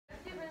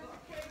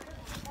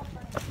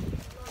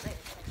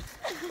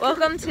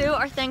Welcome to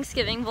our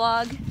Thanksgiving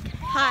vlog.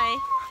 Hi.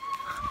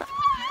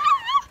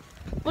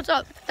 What's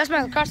up? That's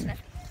my lacrosse net.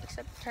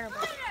 Except terrible.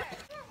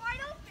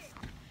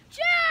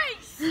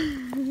 Chase!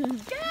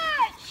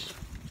 Catch!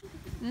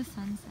 The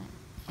sunset.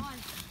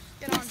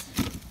 Get on.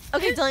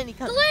 Okay, Delaney,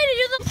 come. Delaney,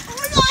 you're the. Oh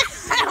my god!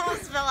 I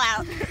almost fell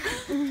out.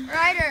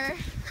 Ryder.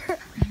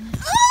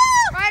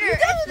 Ryder,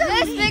 it's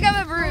this big of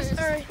a bruise.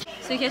 Sorry.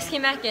 So we just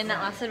came back in. That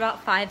lasted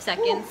about 5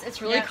 seconds.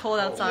 It's really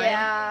cold outside.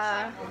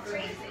 Yeah.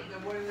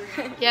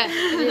 Yeah,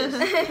 it is.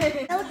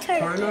 No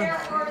turkey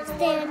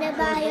standing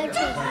by your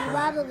tree,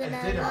 wobbling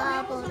and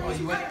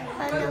wobbling.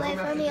 Run away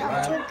from your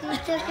turkey.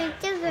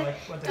 Please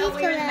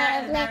come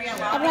out of play.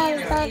 I'm not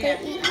supposed to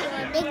eat your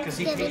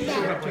Thanksgiving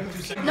dinner.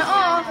 No.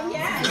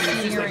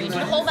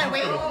 Hold my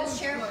weight. This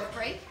chair will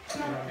break.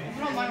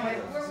 Hold my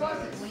weight. Where was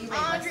it?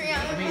 Andrea.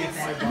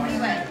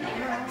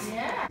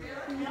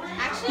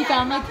 You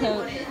found my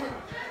coat.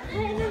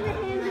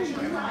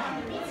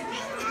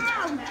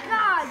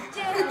 God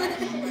damn it.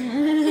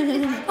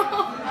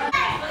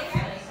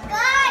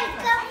 Guys,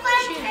 come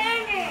find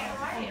Turner.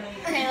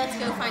 Okay, let's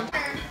go find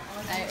Turner.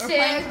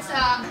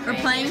 We're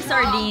playing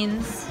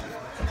sardines.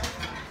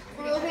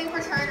 We're looking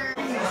for Turner.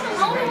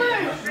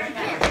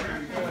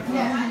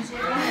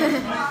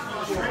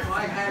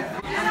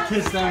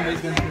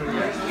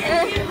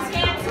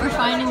 We're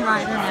finding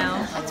Ryder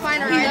now. Let's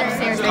find Ryder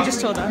upstairs. They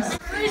just told us.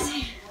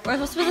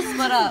 We're supposed to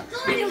split up.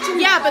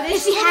 Yeah, but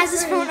if he has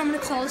his phone, I'm gonna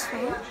call his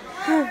phone.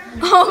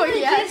 Oh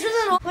yes.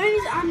 What if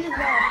he's on the bed?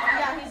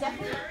 Yeah, he's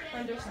definitely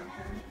under something.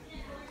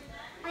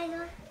 I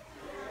know.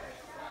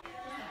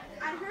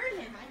 I heard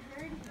him.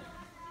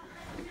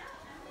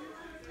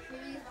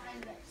 Maybe he's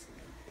behind this.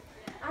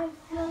 I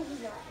feel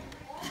that.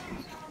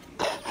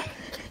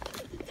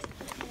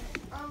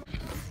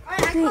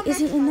 Wait, is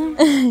he in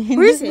there?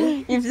 Where is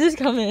he? You've just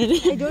come in.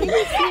 I don't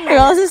even see him. Your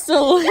house is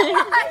still away. Get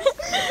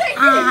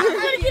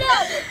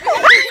out!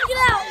 Get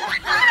out!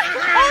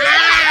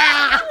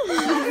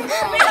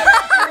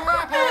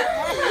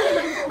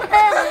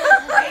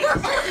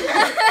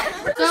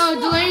 So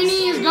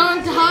Delaney is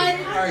going to hide.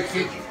 Alright,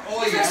 kick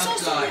all you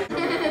outside. Go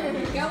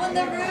in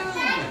the room.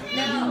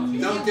 No.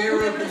 Don't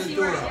dare open the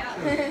door.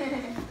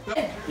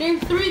 Name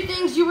 3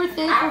 things you were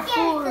thankful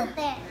for.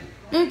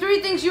 Name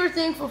 3 things you were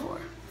thankful for.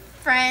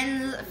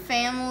 Friends,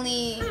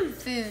 family,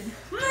 food.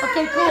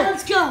 Okay, cool.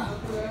 Let's go.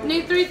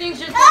 Name 3 things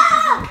you're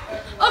thankful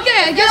for.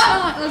 Okay, I guess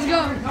not. Let's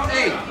go.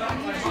 Hey,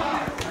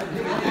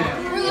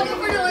 We're looking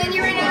for Delaney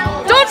right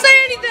now. Don't say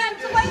anything.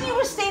 Delaney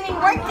was standing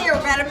right there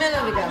about a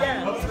minute ago.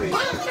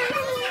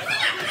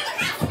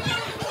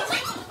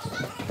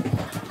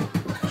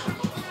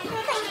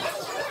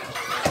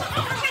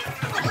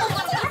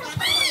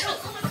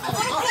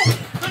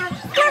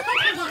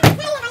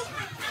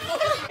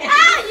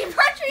 You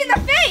punched me in the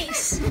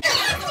face!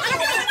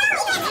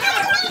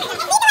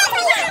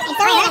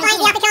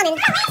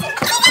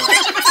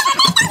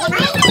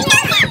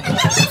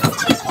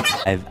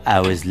 5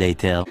 hours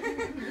later.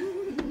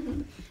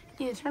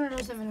 Yeah, Turner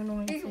does have an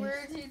annoying face.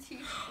 Where did you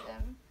teach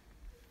them?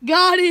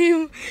 Got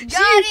him! Got she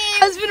him!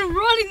 has been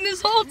running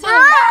this whole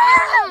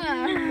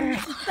time!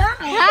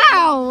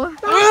 How?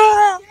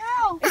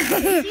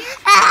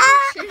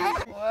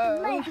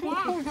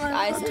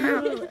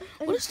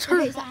 What is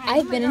Turner?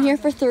 I've been in here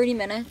for 30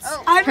 minutes.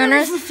 I've been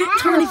Turner's for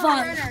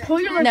 25.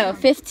 no,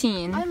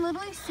 15. I'm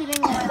literally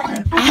sitting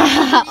on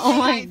Oh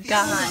my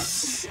god.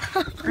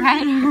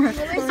 Ryder.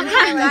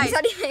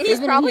 He's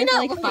probably not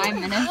like 5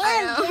 minutes.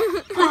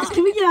 Class,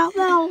 can we get out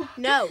now?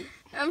 No.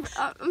 I'm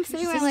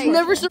sitting my legs.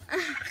 Never. I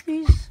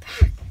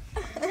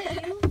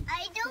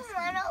don't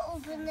want to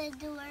open the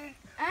door.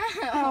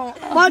 Oh.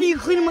 Why do you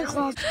clean my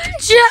closet?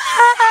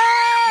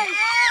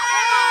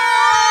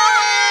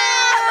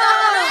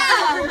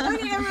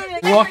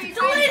 walk.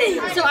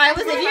 So I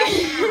was in here.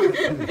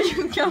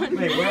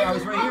 Wait, where? I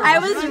was right here. I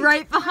was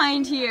right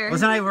behind here.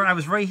 Wasn't I? I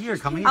was right here.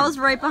 Come here. I was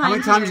right behind. How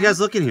many times you guys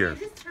look in here?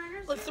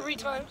 Like 3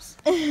 times.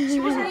 She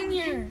wasn't in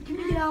here. Can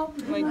we get out?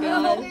 Oh my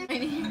god.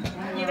 You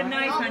have a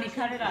knife, honey,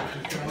 cut it up.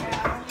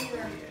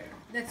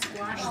 That's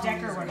squash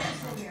deck or whatever.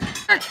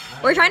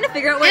 We're trying to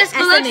figure out what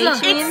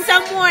SMH means.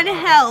 Someone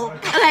help.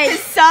 Okay,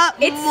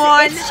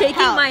 it's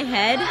shaking my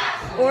head,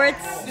 or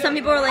it's some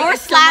people are like Or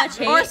it's slap-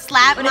 so much hate, or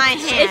slap but my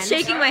it's, hand. It's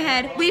shaking my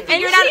head. We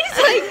figured and she's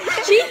like,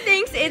 she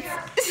thinks it's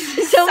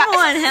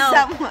someone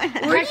help.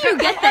 Where do you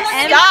get the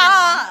M?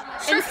 Stop.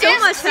 And so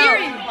much help.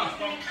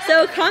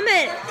 So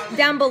comment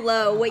down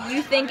below what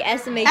you think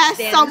SMH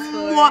stands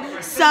for.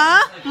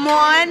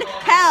 Someone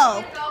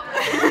help.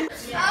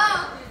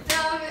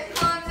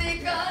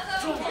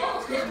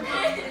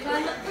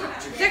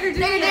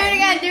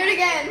 Do it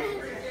again.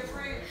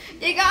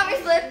 You got me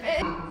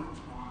slipping.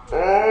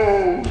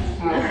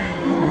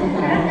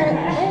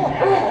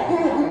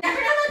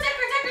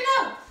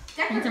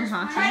 Decker, Need some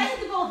hockey? try to hit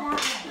the ball that way.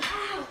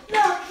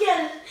 No, get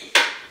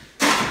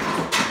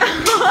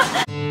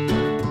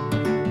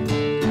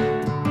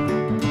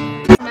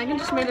it. Megan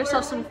just made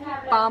herself some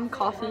bomb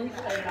coffee.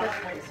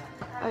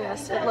 Oh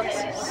yes, it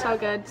looks so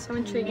good, so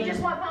intriguing.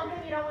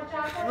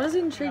 What does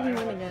intriguing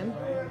mean again?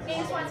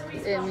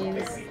 It means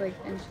like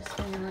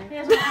interesting, like.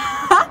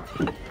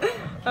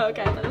 Oh,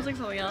 okay, that was like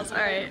something else. All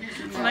right,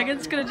 so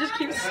Megan's gonna just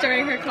keep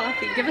stirring her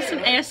coffee. Give us some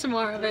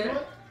ASMR of it.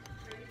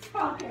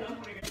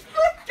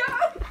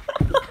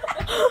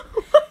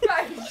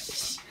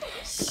 Guys,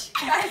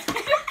 guys.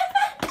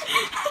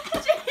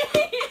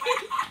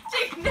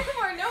 Jake, no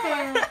more.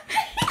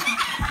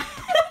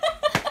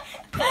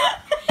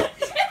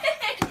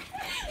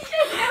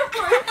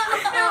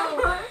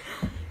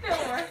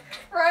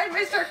 Ryan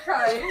may start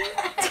crying.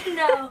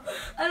 No,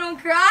 I don't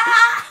cry.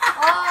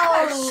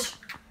 Oh.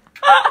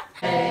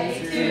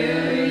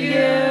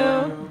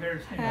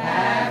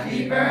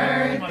 Happy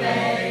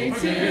birthday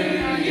to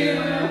you.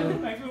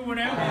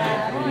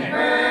 Happy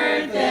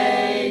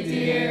birthday,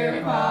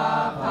 dear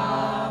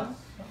Papa.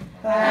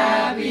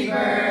 Happy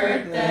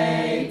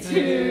birthday to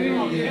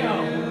you.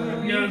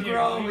 You're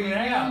growing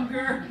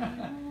younger.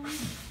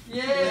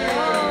 Yay!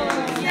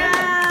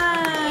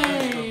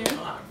 Yay!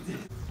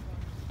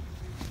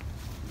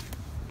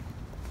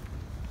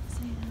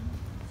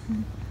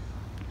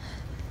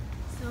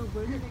 So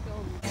we're gonna go.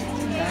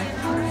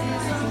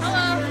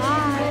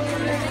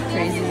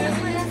 Crazy. That's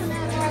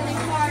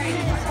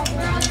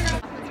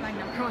my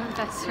number one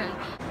best friend.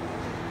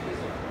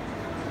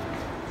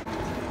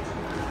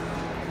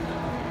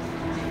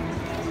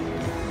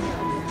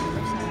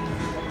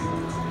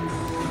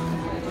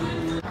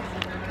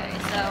 Okay,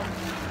 so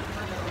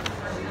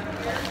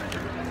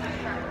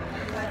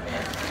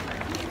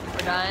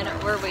we're done.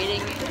 We're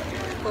waiting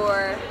for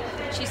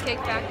Cheesecake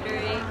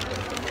Factory.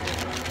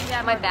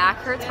 Yeah, my back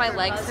hurts, my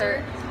legs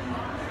hurt.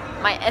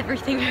 My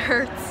everything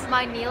hurts.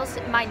 My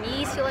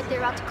knees feel like they're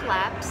about to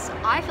collapse.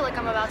 I feel like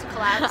I'm about to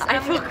collapse. I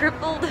feel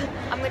crippled.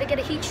 I'm gonna get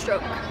a heat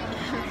stroke.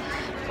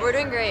 We're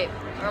doing great.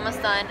 We're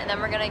almost done, and then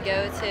we're gonna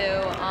go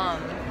to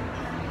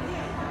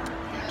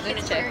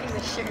Lunatic.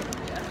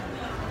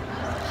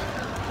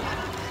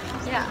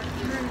 Yeah.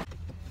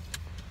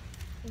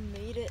 We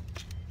made it.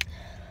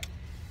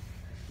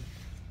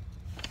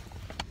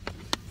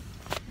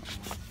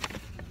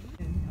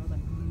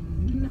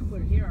 We're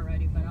here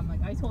already, but I'm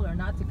like, I told her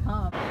not to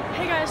come.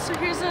 Hey guys, so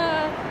here's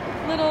a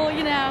little,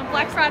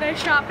 Black Friday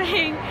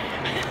shopping.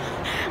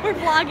 We're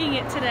vlogging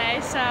it today,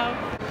 so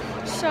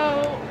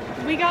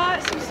we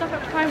got some stuff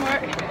at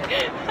Primark.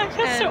 I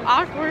feel so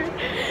awkward.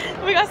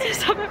 We got some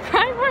stuff at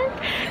Primark,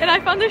 and I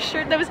found this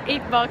shirt that was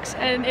 $8,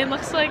 and it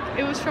looks like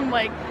it was from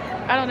like,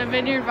 I don't know,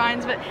 Vineyard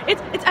Vines, but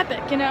it's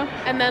epic,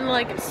 And then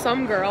like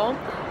some girl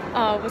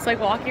was like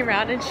walking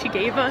around, and she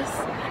gave us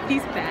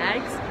these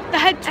bags that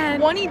had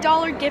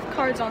 $20 gift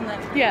cards on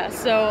them. Yeah,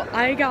 so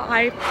I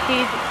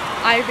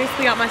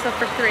basically got myself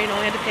for $3 and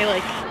only had to pay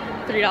like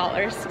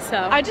 $3. So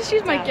I just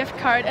used my gift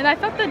card, and I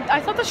thought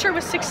the shirt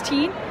was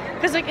 16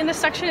 because like in the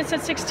section it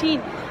said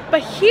 16,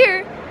 but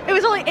here it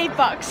was only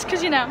 $8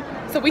 because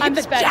So we hit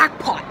the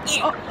jackpot.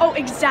 Oh,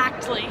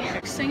 exactly.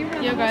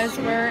 Yo guys,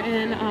 we're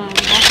in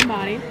Bath and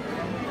Body.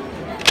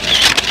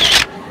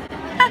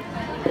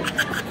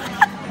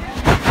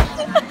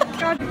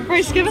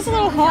 Grace, give us a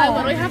little haul.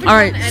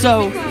 Alright,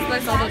 so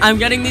I'm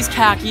getting these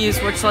khakis,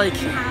 which like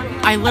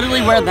I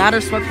literally wear that or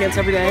sweatpants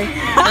every day.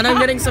 And I'm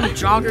getting some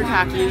jogger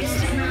khakis.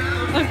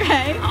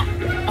 Okay.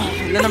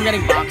 And then I'm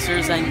getting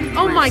boxers and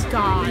Oh my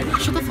god.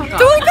 shut the fuck up.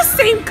 They're like the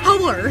same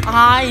color.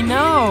 I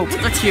know.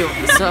 They're cute.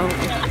 So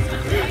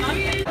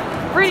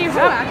Brady,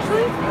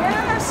 actually?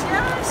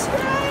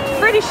 Yes.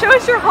 Brady, show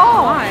us your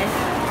haul. Why?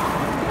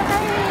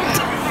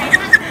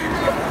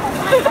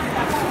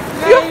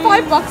 You have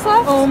 $5 left?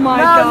 Oh my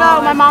god.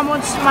 No, my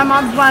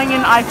mom's buying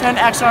an i10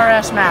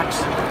 XRS Max.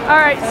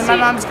 Alright, And my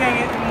mom's getting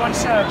it in one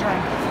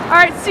drink.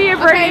 Alright, see you,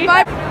 Brady. Okay,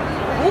 bye.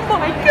 Oh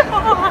my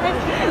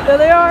god. There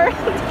they are.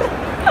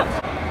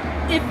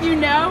 If you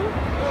know,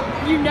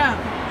 you know.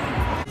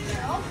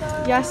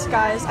 Yes,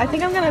 guys. I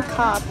think I'm gonna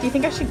cop. Do you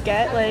think I should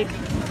get like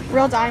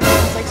real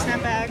diamonds, like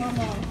snapback?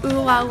 ooh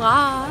la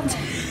la.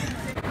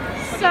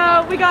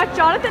 So we got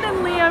Jonathan and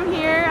Liam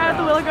here at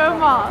the Willow Grove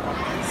Mall.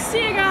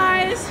 See you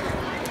guys.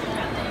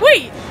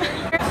 Wait.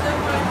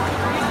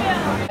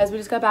 Guys, we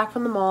just got back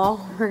from the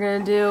mall. We're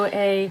gonna do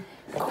a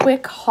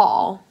quick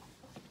haul.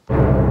 I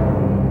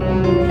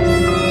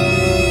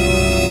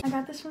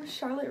got this from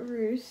Charlotte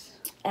Russe.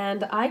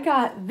 And I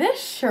got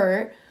this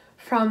shirt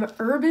from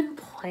Urban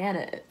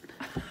Planet.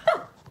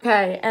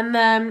 Okay, and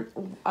then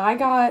I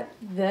got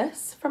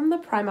this from the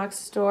Primark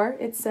store.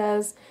 It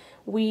says,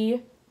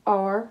 "We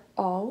are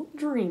all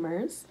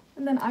dreamers."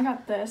 And then I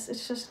got this.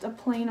 It's just a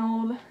plain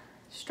old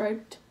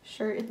striped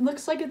shirt. It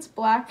looks like it's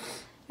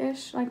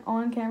blackish, like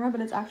on camera,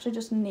 but it's actually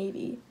just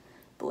navy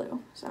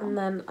blue. So. And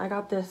then I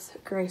got this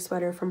gray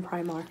sweater from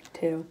Primark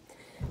too.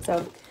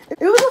 So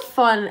it was a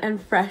fun and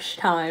fresh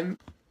time.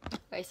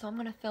 Okay, so I'm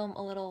gonna film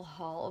a little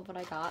haul of what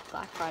I got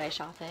Black Friday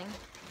shopping.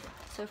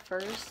 So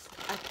first,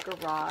 at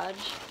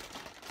Garage,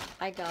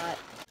 I got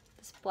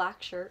this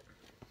black shirt.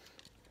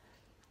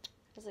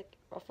 It's like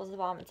ruffles at the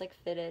bottom. It's like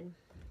fitted.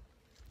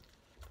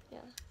 Yeah.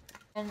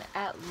 And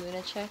at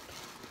Lunatic,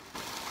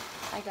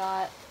 I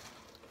got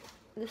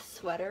this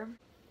sweater.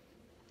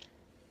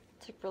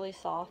 It's like really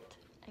soft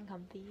and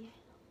comfy.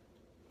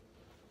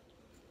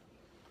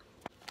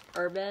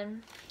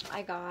 Urban,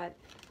 I got,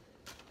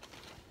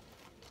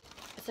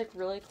 it's like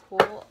really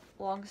cool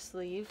long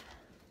sleeve.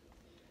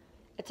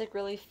 It's like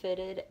really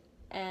fitted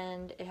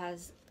and it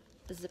has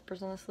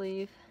zippers on the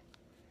sleeve.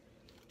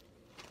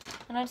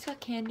 And I just got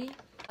candy,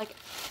 like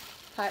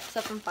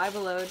stuff from Five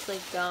Below, it's like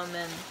gum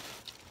and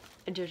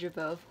a jojoba,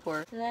 of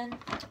course. And then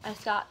I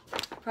just got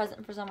a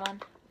present for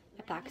someone,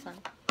 a Pakistan.